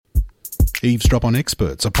Eavesdrop on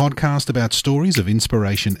Experts, a podcast about stories of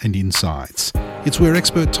inspiration and insights. It's where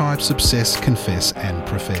expert types obsess, confess and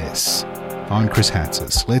profess. I'm Chris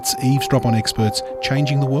Hatzis. Let's eavesdrop on experts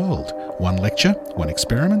changing the world. One lecture, one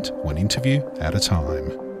experiment, one interview at a time.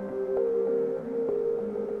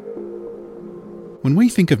 When we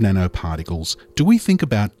think of nanoparticles, do we think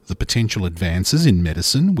about the potential advances in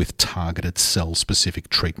medicine with targeted cell-specific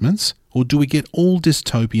treatments? Or do we get all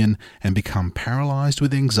dystopian and become paralysed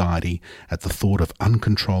with anxiety at the thought of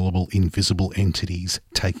uncontrollable invisible entities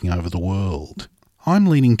taking over the world? I'm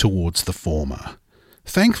leaning towards the former.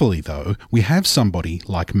 Thankfully, though, we have somebody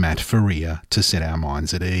like Matt Faria to set our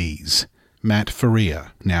minds at ease. Matt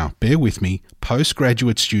Faria, now bear with me,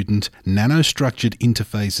 postgraduate student, Nanostructured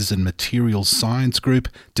Interfaces and Materials Science Group,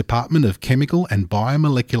 Department of Chemical and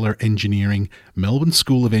Biomolecular Engineering, Melbourne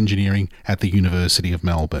School of Engineering at the University of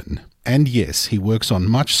Melbourne. And yes, he works on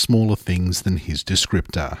much smaller things than his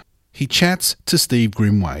descriptor. He chats to Steve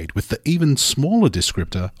Grimwade with the even smaller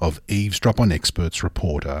descriptor of Eavesdrop on Experts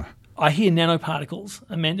reporter. I hear nanoparticles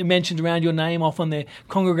mentioned around your name. Often they're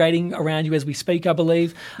congregating around you as we speak, I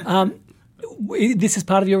believe. This is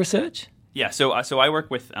part of your research? Yeah, so I work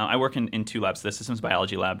with I work in two labs. The systems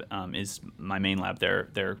biology lab is my main lab.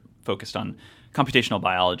 They're focused on computational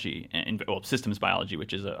biology and systems biology,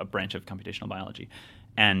 which is a branch of computational biology,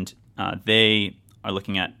 and they are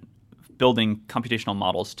looking at building computational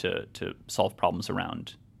models to solve problems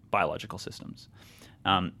around biological systems.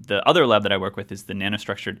 The other lab that I work with is the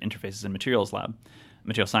Nanostructured Interfaces and Materials lab,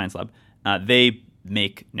 Material Science lab. They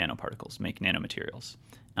make nanoparticles, make nanomaterials.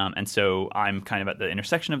 And so I'm kind of at the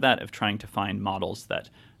intersection of that, of trying to find models that,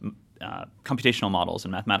 computational models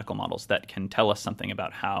and mathematical models that can tell us something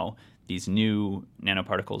about how these new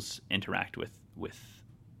nanoparticles interact with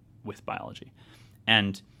biology.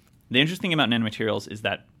 And the interesting thing about nanomaterials is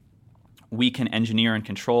that we can engineer and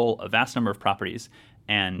control a vast number of properties,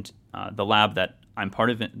 and the lab that I'm part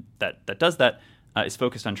of that does that is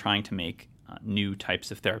focused on trying to make new types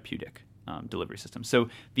of therapeutic delivery systems. So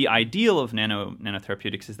the ideal of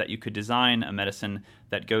nanotherapeutics is that you could design a medicine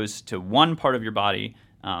that goes to one part of your body,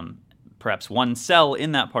 perhaps one cell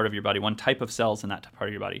in that part of your body, one type of cells in that part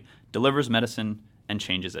of your body, delivers medicine and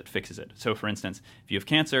changes it, fixes it. So for instance, if you have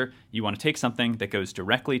cancer, you want to take something that goes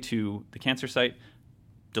directly to the cancer site,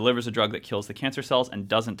 delivers a drug that kills the cancer cells, and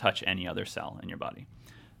doesn't touch any other cell in your body.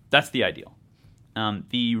 That's the ideal.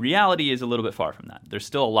 The reality is a little bit far from that. There's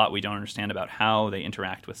still a lot we don't understand about how they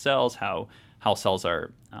interact with cells, how cells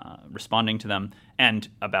are responding to them, and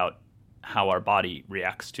about how our body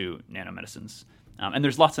reacts to nanomedicines. And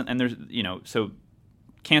there's lots of, so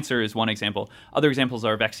cancer is one example. Other examples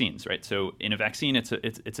are vaccines, right? So in a vaccine, it's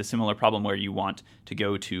a similar problem where you want to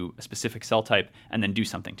go to a specific cell type and then do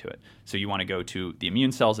something to it. So you want to go to the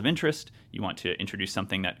immune cells of interest. You want to introduce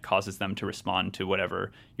something that causes them to respond to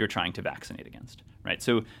whatever you're trying to vaccinate against, right?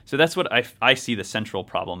 So that's what I see the central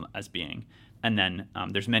problem as being. And then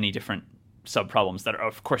there's many different sub-problems that are,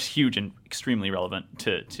 of course, huge and extremely relevant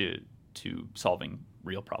to solving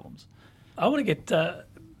real problems. I want to get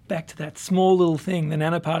back to that small little thing, the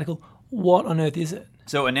nanoparticle. What on earth is it?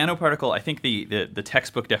 So a nanoparticle, I think the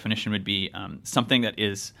textbook definition would be something that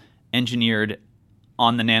is engineered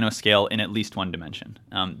on the nanoscale in at least one dimension.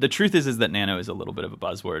 The truth is that nano is a little bit of a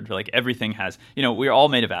buzzword. Like everything has, we're all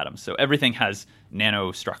made of atoms, so everything has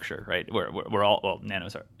nanostructure, right? We're all,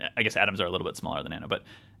 nanos are, I guess atoms are a little bit smaller than nano, but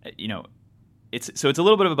it's a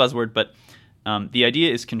little bit of a buzzword, but the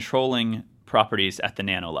idea is controlling properties at the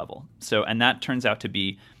nano level. So, and that turns out to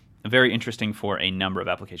be very interesting for a number of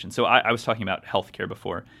applications. So I was talking about healthcare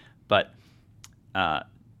before, but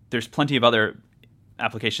there's plenty of other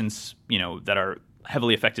applications, that are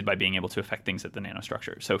heavily affected by being able to affect things at the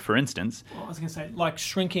nanostructure. So for instance... Well, I was going to say, like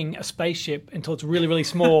shrinking a spaceship until it's really, really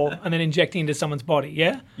small and then injecting into someone's body,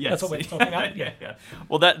 yeah? Yes. That's what we're talking about? Yeah.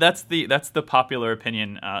 Well, that's the popular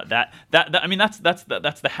opinion. That's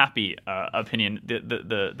the happy opinion.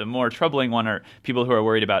 The more troubling one are people who are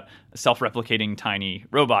worried about self-replicating tiny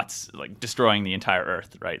robots, like destroying the entire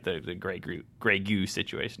Earth, right? The gray goo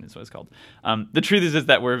situation is what it's called. The truth is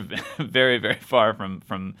that we're very, very far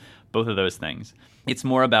from both of those things. It's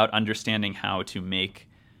more about understanding how to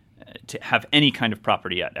to have any kind of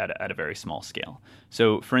property at a very small scale.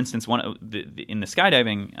 So, for instance, in the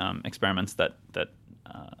skydiving experiments that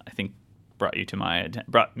I think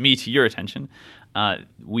brought me to your attention,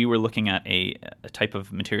 we were looking at a type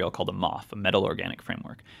of material called a MOF, a metal organic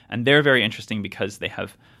framework, and they're very interesting because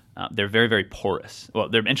they're very, very porous. Well,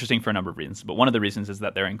 they're interesting for a number of reasons, but one of the reasons is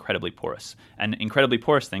that they're incredibly porous. And incredibly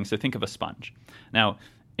porous things, so think of a sponge. Now,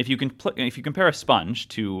 if you compare a sponge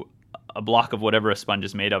to a block of whatever a sponge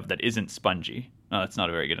is made of that isn't spongy. No, that's not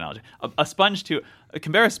a very good analogy.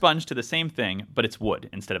 Compare a sponge to the same thing, but it's wood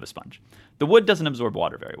instead of a sponge. The wood doesn't absorb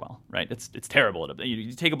water very well, right? It's terrible.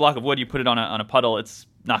 You take a block of wood, you put it on a puddle, it's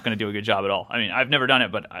not going to do a good job at all. I mean, I've never done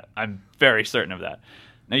it, but I'm very certain of that.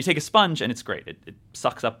 Now you take a sponge and it's great. It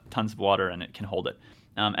sucks up tons of water and it can hold it.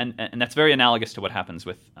 And that's very analogous to what happens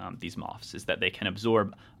with these moths, is that they can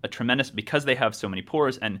absorb a tremendous, because they have so many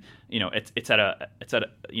pores, and it's at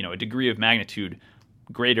a degree of magnitude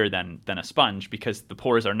greater than a sponge, because the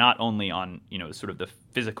pores are not only on sort of the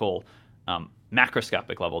physical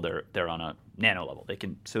macroscopic level, they're on a nano level.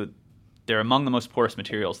 They're among the most porous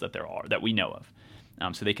materials that we know of.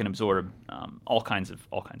 So they can absorb all kinds of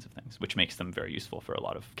things, which makes them very useful for a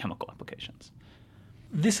lot of chemical applications.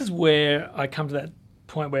 This is where I come to that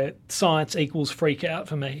point where science equals freak out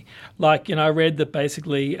for me. Like, I read that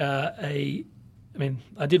basically I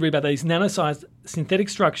did read about these nano-sized synthetic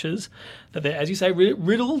structures that they're, as you say,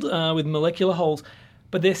 riddled with molecular holes,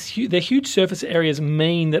 but their huge surface areas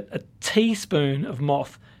mean that a teaspoon of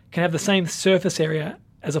moth can have the same surface area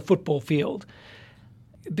as a football field.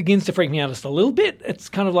 It begins to freak me out just a little bit. It's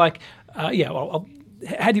kind of like, how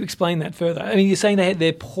do you explain that further? I mean, you're saying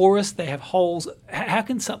they're porous, they have holes. How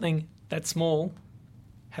can something that small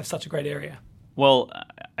have such a great area? Well,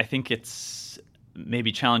 I think it's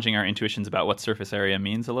maybe challenging our intuitions about what surface area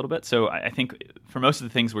means a little bit. So I think for most of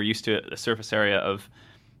the things we're used to a surface area of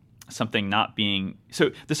something not being...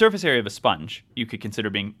 So the surface area of a sponge you could consider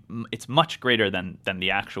it's much greater than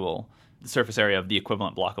the actual surface area of the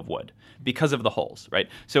equivalent block of wood because of the holes, right?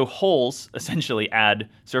 So holes essentially add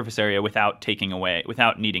surface area without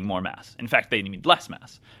needing more mass. In fact, they need less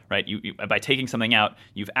mass, right? You by taking something out,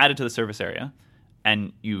 you've added to the surface area,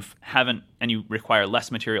 and you require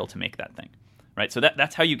less material to make that thing, right? So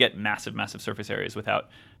that's how you get massive surface areas without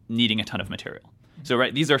needing a ton of material. So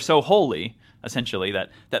right, these are so holy, essentially,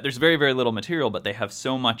 that there's very, very little material, but they have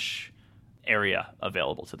so much area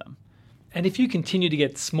available to them. And if you continue to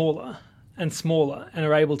get smaller and smaller and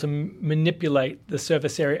are able to manipulate the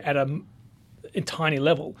surface area at a tiny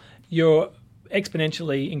level, you're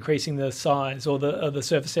exponentially increasing the size or the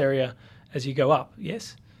surface area as you go up,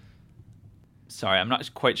 yes? Sorry, I'm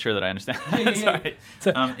not quite sure that I understand. Sorry.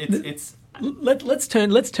 So let's turn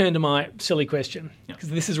to my silly question, because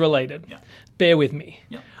this is related. Yeah. Bear with me.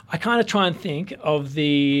 Yeah. I kind of try and think of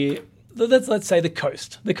let's say the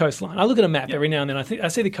coastline. I look at a map every now and then. I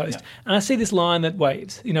see the coast, and I see this line that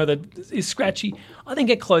waves, that is scratchy. I then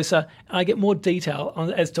get closer, and I get more detail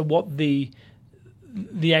as to what the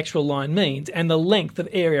actual line means and the length of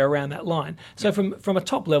area around that line. So from a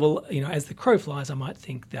top level, as the crow flies, I might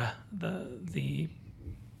think the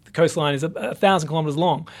coastline is 1,000 kilometres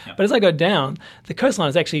long. Yeah. But as I go down, the coastline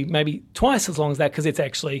is actually maybe twice as long as that, because it's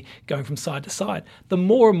actually going from side to side. The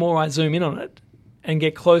more and more I zoom in on it and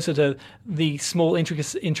get closer to the small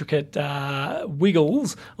intricate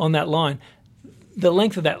wiggles on that line, the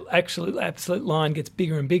length of that absolute line gets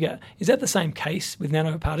bigger and bigger. Is that the same case with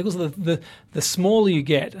nanoparticles? The smaller you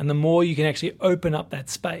get and the more you can actually open up that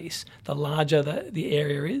space, the larger the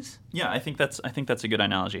area is? Yeah, I think that's a good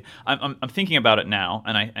analogy. I'm thinking about it now,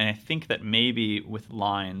 and I think that maybe with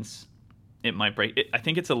lines it might break. I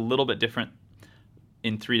think it's a little bit different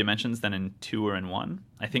in 3 dimensions than in 2 or in 1.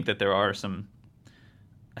 I think that there are some...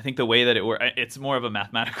 I think the way that it works... It's more of a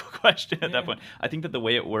mathematical question at that point. I think that the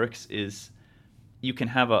way it works is... You can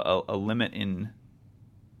have a limit in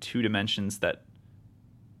 2 dimensions that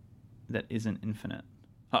isn't infinite.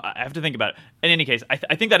 I have to think about it. In any case,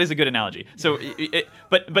 I think that is a good analogy. So, He's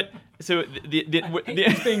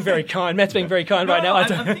being very kind. Matt's being very kind right now.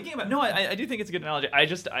 I'm thinking about. No, I do think it's a good analogy.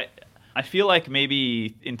 I feel like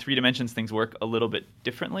maybe in 3 dimensions things work a little bit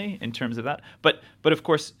differently in terms of that. But of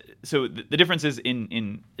course, so the difference is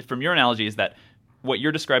in from your analogy is that what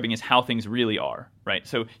you're describing is how things really are, right?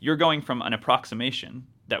 So you're going from an approximation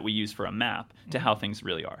that we use for a map to how things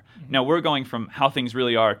really are. Mm-hmm. Now we're going from how things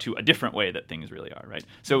really are to a different way that things really are, right?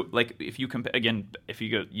 So like if you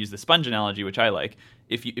use the sponge analogy, which I like,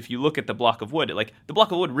 if you look at the block of wood, the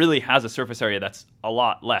block of wood really has a surface area that's a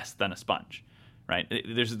lot less than a sponge, right?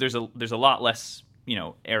 There's a lot less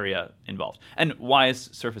area involved. And why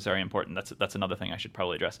is surface area important? That's another thing I should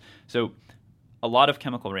probably address. So a lot of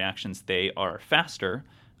chemical reactions, they are faster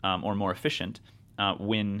or more efficient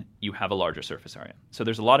when you have a larger surface area. So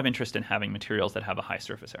there's a lot of interest in having materials that have a high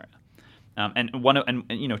surface area.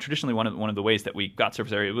 Traditionally one of the ways that we got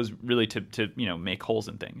surface area was really to make holes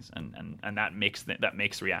in things, and that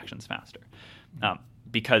makes reactions faster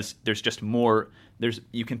because there's just more.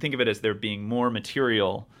 You can think of it as there being more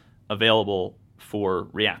material available for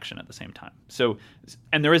reaction at the same time. So,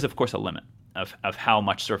 and there is of course a limit. of how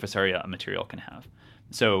much surface area a material can have.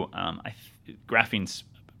 So graphene's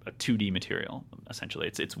a 2D material essentially.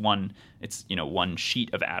 It's one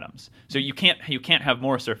sheet of atoms. So you can't have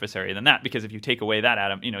more surface area than that, because if you take away that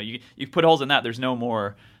atom, you put holes in that, there's no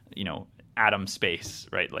more atom space,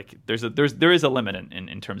 right? Like there is a limit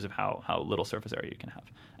in terms of how little surface area you can have.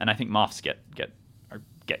 And I think MOFs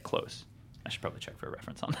get close. I should probably check for a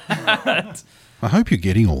reference on that. I hope you're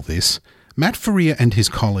getting all this. Matt Faria and his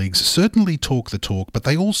colleagues certainly talk the talk, but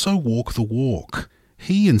they also walk the walk.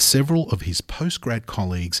 He and several of his postgrad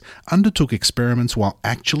colleagues undertook experiments while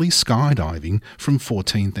actually skydiving from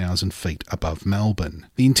 14,000 feet above Melbourne.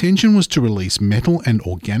 The intention was to release metal and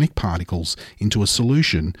organic particles into a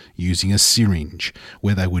solution using a syringe,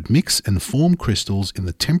 where they would mix and form crystals in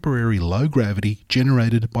the temporary low gravity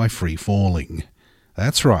generated by free falling.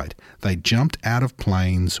 That's right, they jumped out of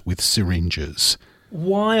planes with syringes.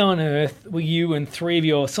 Why on earth were you and 3 of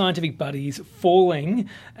your scientific buddies falling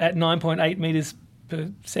at 9.8 metres per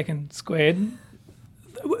second squared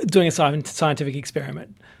doing a scientific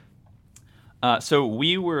experiment? So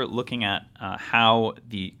we were looking at how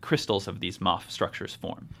the crystals of these MOF structures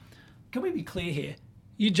form. Can we be clear here?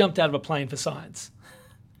 You jumped out of a plane for science.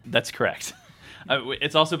 That's correct.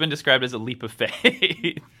 It's also been described as a leap of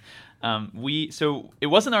faith. So it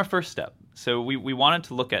wasn't our first step. So we wanted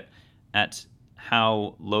to look at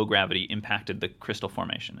how low gravity impacted the crystal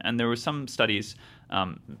formation. And there were some studies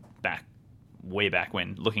way back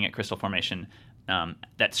when, looking at crystal formation,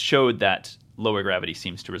 that showed that lower gravity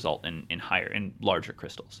seems to result in larger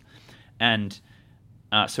crystals. And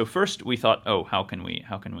so first we thought, how can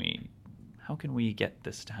we get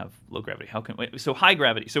this to have low gravity? So high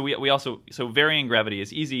gravity. So varying gravity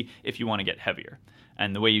is easy if you want to get heavier.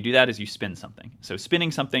 And the way you do that is you spin something. So spinning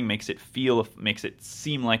something makes it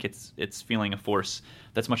seem like it's feeling a force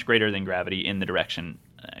that's much greater than gravity in the direction,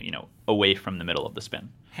 away from the middle of the spin.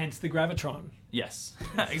 Hence the gravitron. Yes,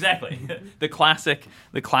 exactly. the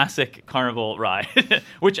classic carnival ride,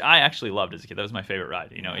 which I actually loved as a kid. That was my favorite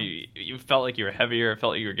ride. You felt like you were heavier,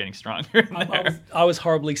 felt like you were getting stronger. I was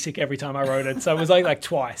horribly sick every time I rode it, so it was like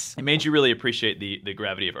twice. It made you really appreciate the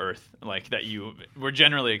gravity of Earth, like that you were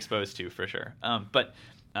generally exposed to, for sure.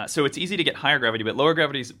 So it's easy to get higher gravity, but lower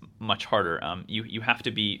gravity is much harder. You have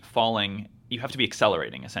to be falling. You have to be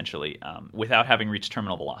accelerating, essentially, without having reached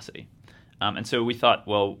terminal velocity. And so we thought,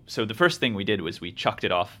 so the first thing we did was we chucked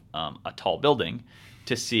it off a tall building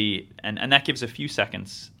to see, and that gives a few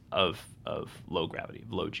seconds of low gravity,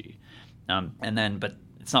 low G. But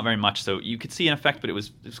it's not very much. So you could see an effect, but it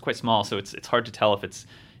was quite small. So it's hard to tell if it's,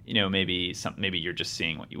 maybe you're just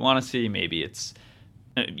seeing what you want to see. Maybe it's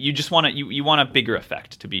you just want a bigger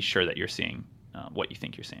effect to be sure that you're seeing what you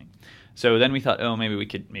think you're seeing. So then we thought, maybe we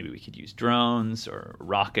could use drones or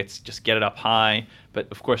rockets, just get it up high.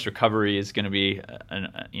 But of course, recovery is going to be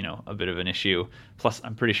a bit of an issue. Plus,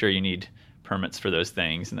 I'm pretty sure you need permits for those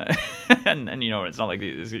things, and it's not like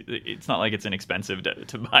it's inexpensive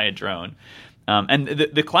to buy a drone. And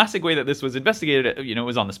the classic way that this was investigated,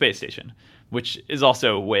 was on the space station, which is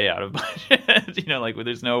also way out of budget.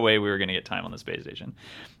 There's no way we were going to get time on the space station,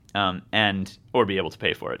 or be able to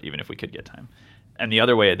pay for it, even if we could get time. And the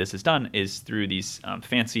other way this is done is through these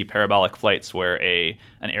fancy parabolic flights where an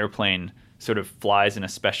airplane sort of flies in a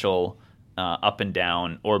special up and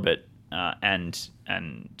down orbit and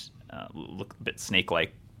look a bit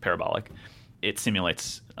snake-like parabolic. It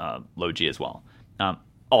simulates low G as well.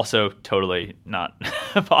 Also, totally not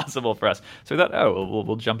possible for us. So we thought,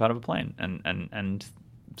 we'll jump out of a plane and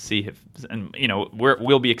see if,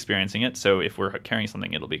 we'll be experiencing it. So if we're carrying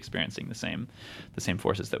something, it'll be experiencing the same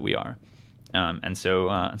forces that we are. And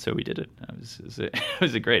so we did it. It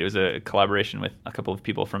was great. It was a collaboration with a couple of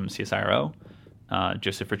people from CSIRO.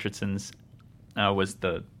 Joseph Richardson's was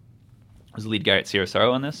the lead guy at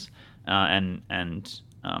CSIRO on this, and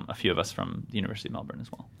a few of us from the University of Melbourne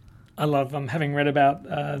as well. I love having read about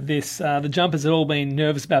this. The jumpers had all been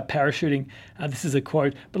nervous about parachuting. This is a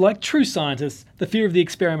quote. But like true scientists, the fear of the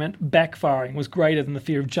experiment backfiring was greater than the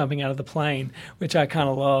fear of jumping out of the plane, which I kind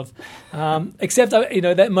of love. Except,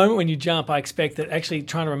 that moment when you jump, I expect that actually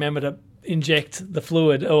trying to remember to inject the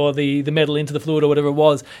fluid or the metal into the fluid or whatever it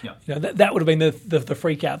was, that would have been the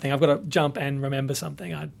freak out thing. I've got to jump and remember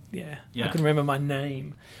something. I can remember my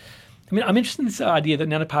name. I'm interested in this idea that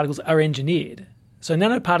nanoparticles are engineered. So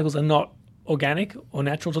nanoparticles are not organic or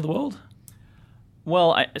natural to the world?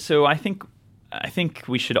 Well, I think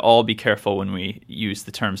we should all be careful when we use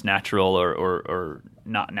the terms natural or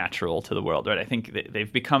not natural to the world, right? I think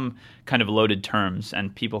they've become kind of loaded terms,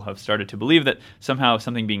 and people have started to believe that somehow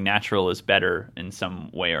something being natural is better in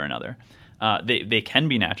some way or another. They can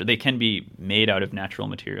be natural. They can be made out of natural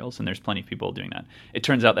materials, and there's plenty of people doing that. It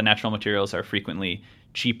turns out that natural materials are frequently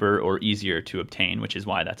cheaper or easier to obtain, which is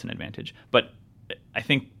why that's an advantage. But I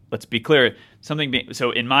think, let's be clear,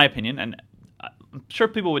 so in my opinion, and I'm sure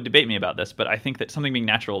people would debate me about this, but I think that something being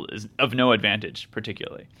natural is of no advantage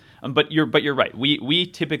particularly. But you're right. We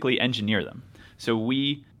typically engineer them. So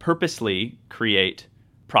we purposely create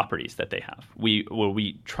properties that they have.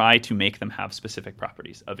 We try to make them have specific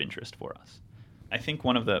properties of interest for us. I think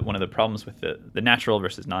one of the problems with the natural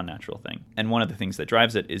versus non-natural thing, and one of the things that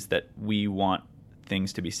drives it, is that we want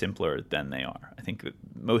things to be simpler than they are. I think that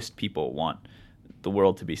most people want the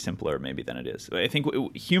world to be simpler maybe than it is. I think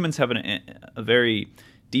humans have a very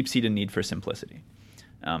deep-seated need for simplicity,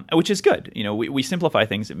 which is good. We simplify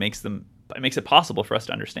things. It makes it possible for us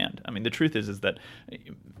to understand. I mean, the truth is that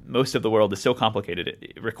most of the world is so complicated.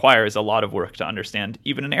 It requires a lot of work to understand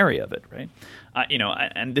even an area of it, right?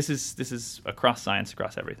 And this is across science,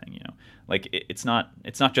 across everything. Like it's not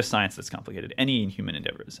just science that's complicated. Any human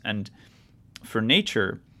endeavors, and for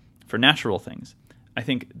nature, for natural things, I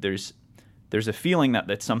think there's a feeling that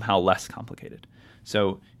that's somehow less complicated.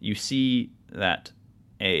 So you see that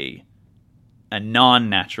a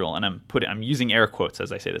non-natural, and I'm using air quotes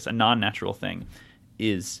as I say this, a non-natural thing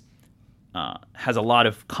has a lot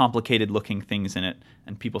of complicated looking things in it,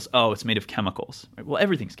 and people say, oh, it's made of chemicals. Right? Well,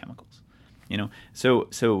 everything's chemicals,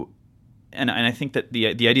 So I think that the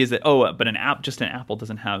idea is that but just an apple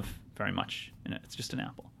doesn't have very much in it. It's just an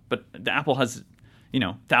apple, but the apple has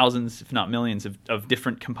thousands, if not millions, of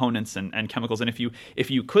different components and chemicals. And if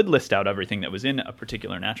you could list out everything that was in a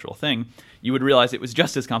particular natural thing, you would realize it was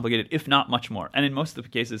just as complicated, if not much more. And in most of the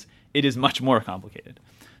cases, it is much more complicated.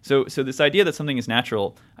 So this idea that something is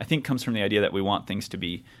natural, I think, comes from the idea that we want things to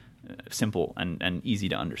be simple and easy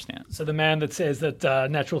to understand. So the man that says that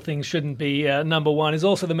natural things shouldn't be number one is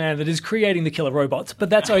also the man that is creating the killer robots. But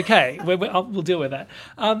that's okay. We'll deal with that.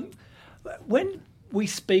 When we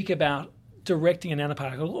speak about directing a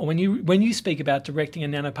nanoparticle, or when you speak about directing a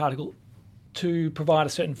nanoparticle to provide a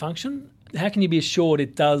certain function, how can you be assured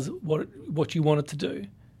it does what you want it to do?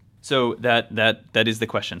 So that is the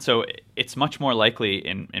question. So it's much more likely,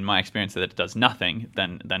 in my experience, that it does nothing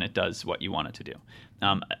than it does what you want it to do.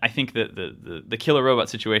 I think that the killer robot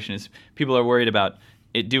situation is people are worried about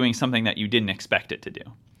it doing something that you didn't expect it to do.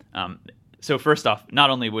 So first off, not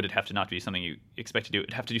only would it have to not be something you expect to do,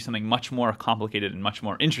 it'd have to do something much more complicated and much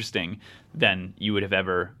more interesting than you would have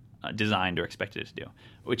ever designed or expected it to do,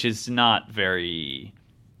 which is not very...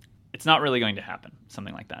 It's not really going to happen,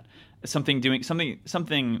 something like that. Something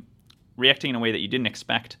reacting in a way that you didn't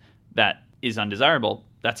expect that is undesirable,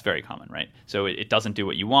 that's very common, right? So it doesn't do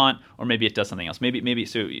what you want, or maybe it does something else. Maybe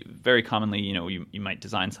so very commonly, you might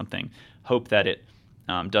design something, hope that it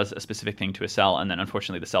does a specific thing to a cell, and then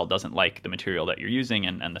unfortunately the cell doesn't like the material that you're using,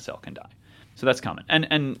 and the cell can die. So that's common.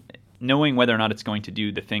 And knowing whether or not it's going to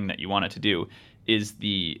do the thing that you want it to do is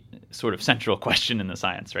the sort of central question in the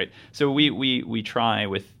science, right? So we try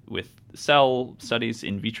with cell studies,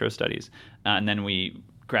 in vitro studies, and then we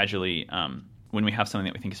gradually, when we have something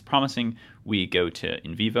that we think is promising, we go to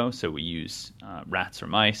in vivo. So we use rats or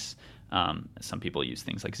mice. Some people use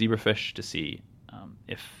things like zebrafish to see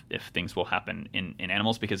if things will happen in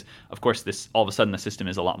animals, because of course this all of a sudden the system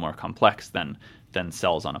is a lot more complex than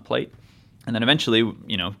cells on a plate. And then eventually,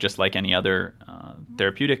 just like any other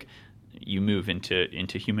therapeutic, you move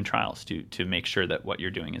into human trials to make sure that what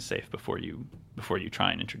you're doing is safe before you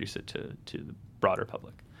try and introduce it to the broader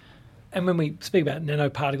public. And when we speak about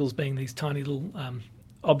nanoparticles being these tiny little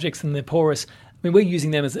objects and they're porous, I mean, you're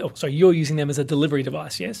using them as a delivery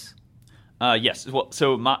device, yes? Yes. Well,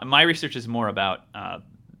 so my research is more about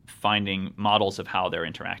finding models of how they're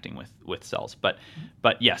interacting with cells. But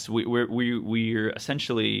yes, we're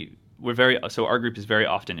essentially our group is very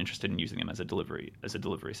often interested in using them as a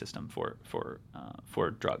delivery system for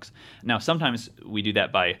drugs. Now, sometimes we do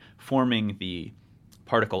that by forming the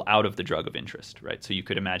particle out of the drug of interest, right? So you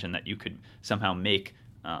could imagine that you could somehow make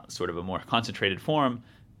sort of a more concentrated form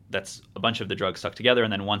that's a bunch of the drug stuck together,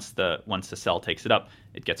 and then once the cell takes it up,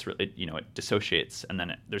 it gets it dissociates, and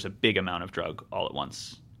then there's a big amount of drug all at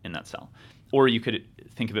once in that cell. Or you could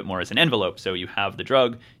think of it more as an envelope. So you have the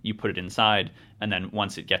drug, you put it inside, and then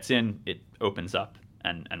once it gets in, it opens up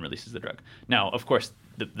and releases the drug. Now, of course,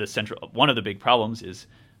 one of the big problems is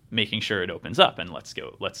making sure it opens up and lets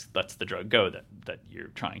the drug go that you're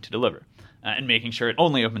trying to deliver, and making sure it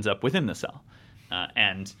only opens up within the cell,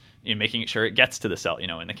 and making sure it gets to the cell.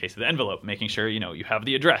 In the case of the envelope, making sure you have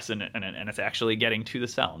the address and it's actually getting to the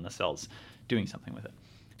cell and the cell's doing something with it.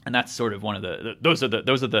 And that's sort of one of those are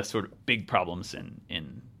the sort of big problems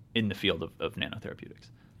in the field of nanotherapeutics.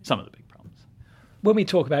 Some of the big problems. when we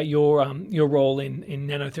talk about your role in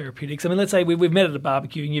nanotherapeutics, I mean, let's say we've met at a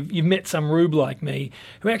barbecue and you've met some rube like me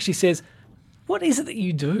who actually says, what is it that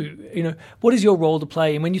you do? What is your role to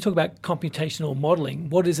play? And when you talk about computational modeling,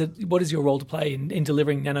 what is your role to play in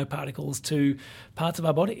delivering nanoparticles to parts of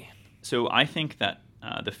our body? So I think that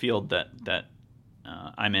the field that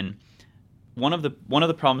I'm in, one of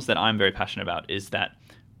the problems that I'm very passionate about is that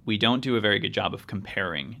we don't do a very good job of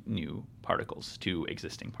comparing new particles to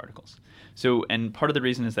existing particles. So, and part of the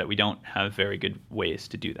reason is that we don't have very good ways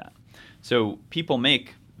to do that. So people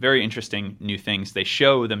make very interesting new things. They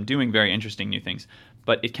show them doing very interesting new things,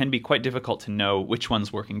 but it can be quite difficult to know which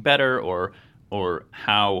one's working better or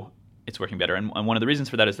how it's working better. And one of the reasons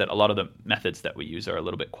for that is that a lot of the methods that we use are a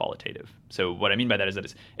little bit qualitative. So what I mean by that is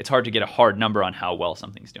that it's hard to get a hard number on how well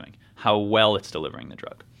something's doing, how well it's delivering the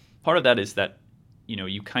drug. Part of that is that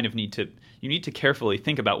you kind of need to carefully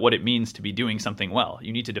think about what it means to be doing something well.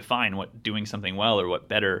 You need to define what doing something well or what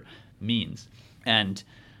better means. And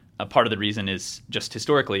a part of the reason is just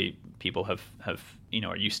historically people have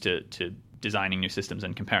are used to designing new systems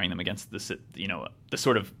and comparing them against the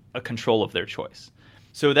sort of a control of their choice.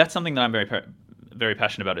 So that's something that I'm very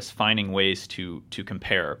passionate about, is finding ways to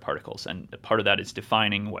compare particles. And part of that is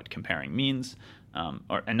defining what comparing means,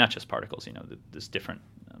 and not just particles. There's different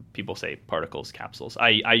people say particles, capsules.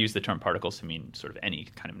 I use the term particles to mean sort of any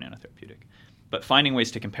kind of nanotherapeutic. But finding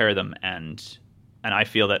ways to compare them, and I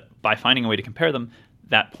feel that by finding a way to compare them,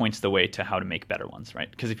 that points the way to how to make better ones,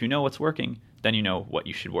 right? Because if you know what's working, then you know what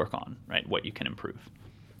you should work on, right? What you can improve.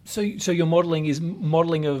 So your modeling is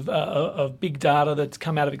modeling of big data that's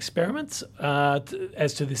come out of experiments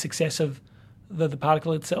as to the success of the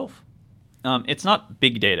particle itself? It's not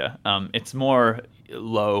big data. It's more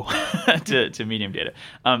low to medium data.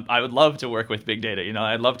 I would love to work with big data.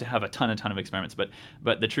 I'd love to have a ton of experiments,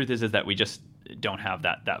 but the truth is that we just don't have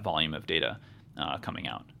that volume of data coming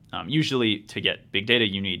out. Usually, to get big data,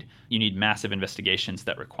 you need massive investigations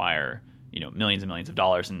that require millions and millions of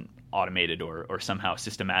dollars and automated or somehow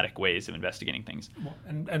systematic ways of investigating things.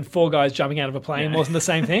 And four guys jumping out of a plane wasn't the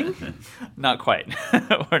same thing? Not quite.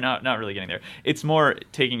 We're not really getting there. It's more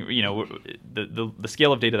taking, the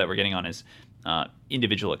scale of data that we're getting on is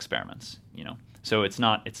individual experiments, So it's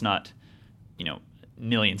not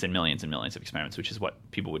millions and millions and millions of experiments, which is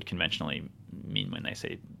what people would conventionally mean when they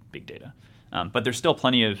say big data. But there's still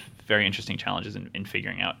plenty of very interesting challenges in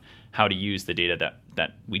figuring out how to use the data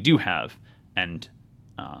that we do have and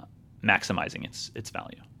maximizing its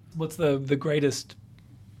value. What's the greatest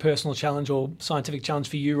personal challenge or scientific challenge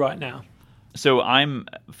for you right now? So I'm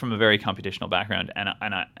from a very computational background, and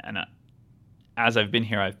as I've been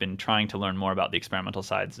here, I've been trying to learn more about the experimental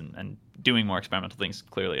sides and doing more experimental things,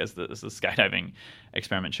 clearly, as the skydiving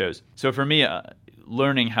experiment shows. So for me,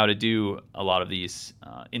 learning how to do a lot of these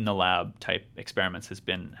in the lab type experiments has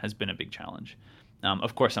been a big challenge.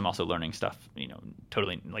 Of course, I'm also learning stuff,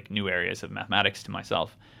 totally like new areas of mathematics to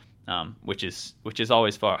myself, which is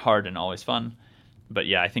always hard and always fun. But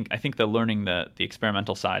yeah, I think the learning the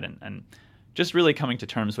experimental side and just really coming to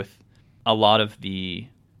terms with a lot of the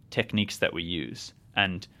techniques that we use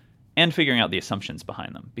and figuring out the assumptions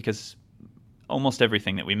behind them, because almost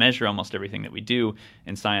everything that we measure, almost everything that we do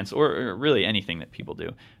in science, or really anything that people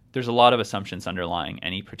do, there's a lot of assumptions underlying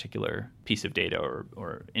any particular piece of data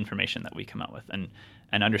or information that we come out with. And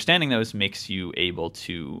understanding those makes you able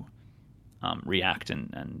to react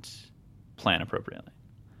and plan appropriately.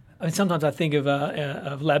 I mean, sometimes I think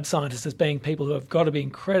of lab scientists as being people who have got to be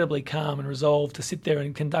incredibly calm and resolved to sit there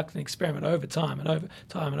and conduct an experiment over time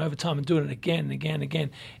and do it again and again and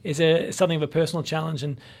again. Is there something of a personal challenge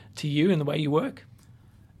to you in the way you work?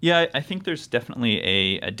 Yeah, I think there's definitely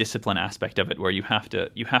a discipline aspect of it where you have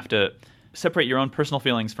to separate your own personal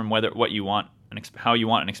feelings from what you want how you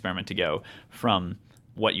want an experiment to go from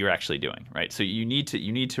what you're actually doing, right? So you need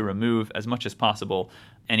to remove as much as possible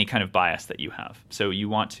any kind of bias that you have. So you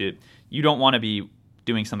don't want to be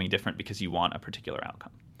doing something different because you want a particular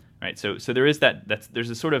outcome, right? So there is there's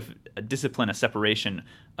a sort of a discipline, a separation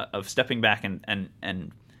of stepping back and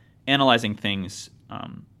analyzing things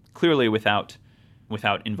clearly without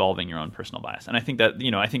involving your own personal bias. And I think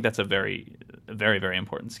that's a very, very, very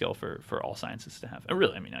important skill for all sciences to have.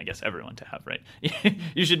 Really, I guess everyone to have, right?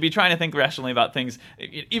 You should be trying to think rationally about things,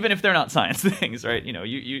 even if they're not science things, right?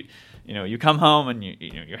 You come home and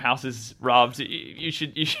your house is robbed.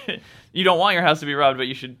 You don't want your house to be robbed, but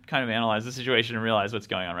you should kind of analyze the situation and realize what's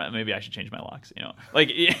going on, right? Maybe I should change my locks,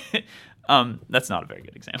 that's not a very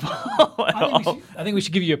good example. I think we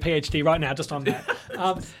should give you a PhD right now just on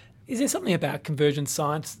that. Is there something about convergent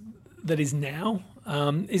science that is now?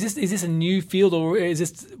 Is this a new field, or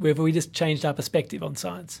have we just changed our perspective on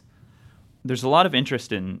science? there's a lot of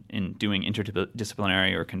interest in doing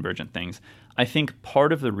interdisciplinary or convergent things. I think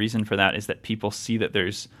part of the reason for that is that people see that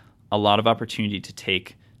there's a lot of opportunity to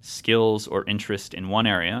take skills or interest in one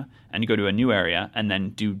area and go to a new area and then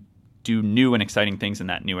do new and exciting things in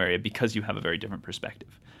that new area because you have a very different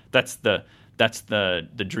perspective. That's the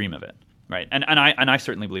dream of it, right? And I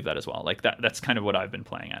certainly believe that as well. Like that's kind of what I've been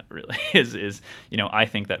playing at, really. is I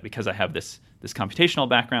think that because I have this computational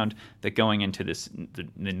background, that going into the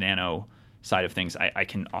nano side of things, I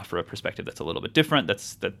can offer a perspective that's a little bit different.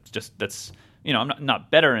 That's I'm not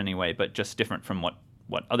better in any way, but just different from what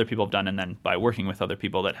other people have done. And then by working with other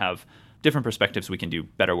people that have different perspectives, we can do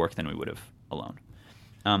better work than we would have alone.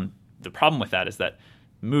 The problem with that is that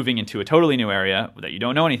moving into a totally new area that you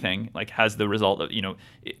don't know anything, like, has the result of,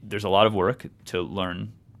 there's a lot of work to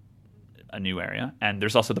learn a new area. And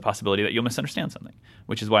there's also the possibility that you'll misunderstand something,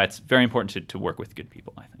 which is why it's very important to work with good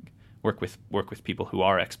people, I think. Work with people who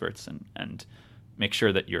are experts and make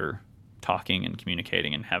sure that you're talking and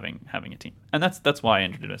communicating and having a team. And that's why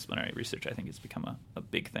interdisciplinary research, I think, has become a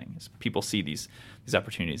big thing. Is people see these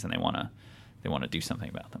opportunities and they want to do something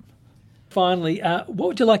about them. Finally, what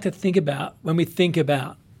would you like to think about when we think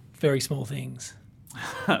about very small things?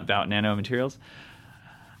 About nanomaterials?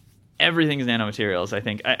 Everything is nanomaterials, I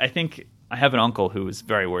think. I think I have an uncle who is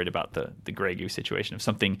very worried about the Grey Goose situation of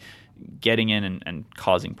something getting in and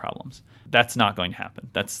causing problems. That's not going to happen.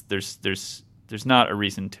 There's not a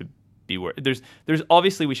reason to be worried. There's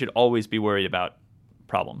obviously, we should always be worried about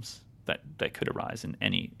problems that could arise in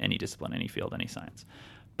any discipline, any field, any science.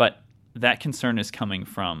 But that concern is coming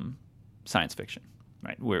from science fiction,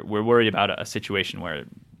 right? We're worried about a situation where,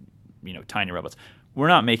 tiny robots. We're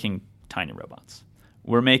not making tiny robots.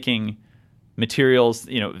 We're making materials,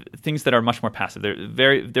 things that are much more passive.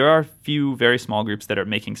 There are a few very small groups that are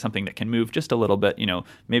making something that can move just a little bit.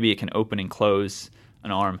 Maybe it can open and close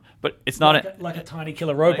an arm, but it's not like a tiny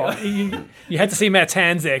killer robot. You had to see Matt's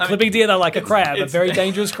hands there, clipping together like a crab, a very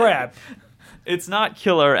dangerous crab. It's not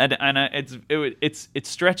killer, and it's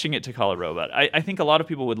stretching it to call a robot. I think a lot of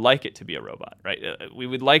people would like it to be a robot, right? We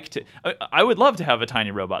would like to. I would love to have a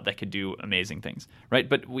tiny robot that could do amazing things, right?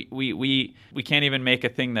 But we can't even make a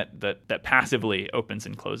thing that passively opens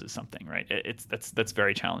and closes something, right? That's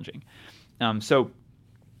very challenging. So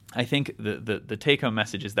I think the take-home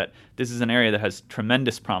message is that this is an area that has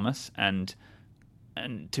tremendous promise and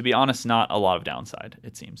to be honest, not a lot of downside,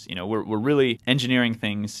 it seems. We're really engineering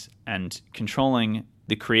things and controlling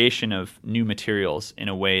the creation of new materials in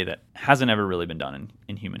a way that hasn't ever really been done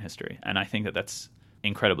in human history. And I think that that's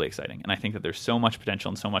incredibly exciting. And I think that there's so much potential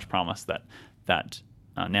and so much promise that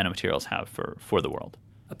nanomaterials have for the world.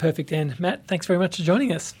 A perfect end. Matt, thanks very much for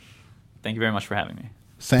joining us. Thank you very much for having me.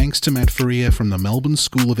 Thanks to Matt Faria from the Melbourne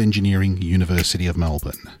School of Engineering, University of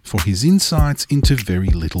Melbourne, for his insights into very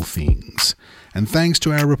little things. And thanks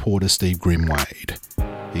to our reporter Steve Grimwade.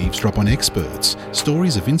 Eavesdrop on Experts,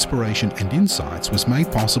 Stories of Inspiration and Insights was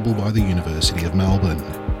made possible by the University of Melbourne.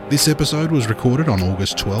 This episode was recorded on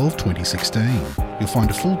August 12, 2016. You'll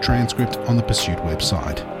find a full transcript on the Pursuit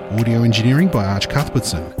website. Audio engineering by Arch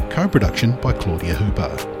Cuthbertson, co-production by Claudia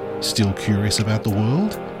Hooper. Still curious about the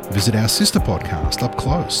world? Visit our sister podcast, Up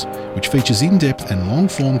Close, which features in-depth and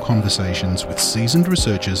long-form conversations with seasoned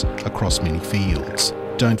researchers across many fields.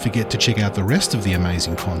 Don't forget to check out the rest of the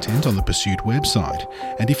amazing content on the Pursuit website.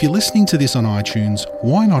 And if you're listening to this on iTunes,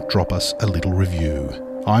 why not drop us a little review?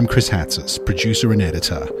 I'm Chris Hatzis, producer and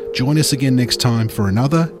editor. Join us again next time for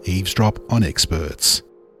another Eavesdrop on Experts.